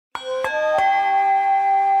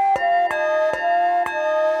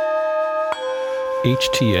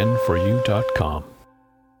HTN4U.com.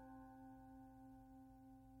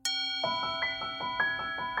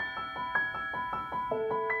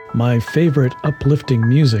 My favorite uplifting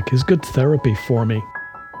music is good therapy for me.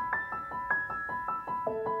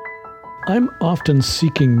 I'm often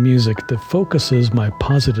seeking music that focuses my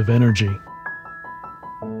positive energy.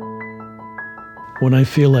 When I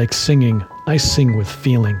feel like singing, I sing with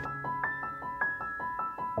feeling.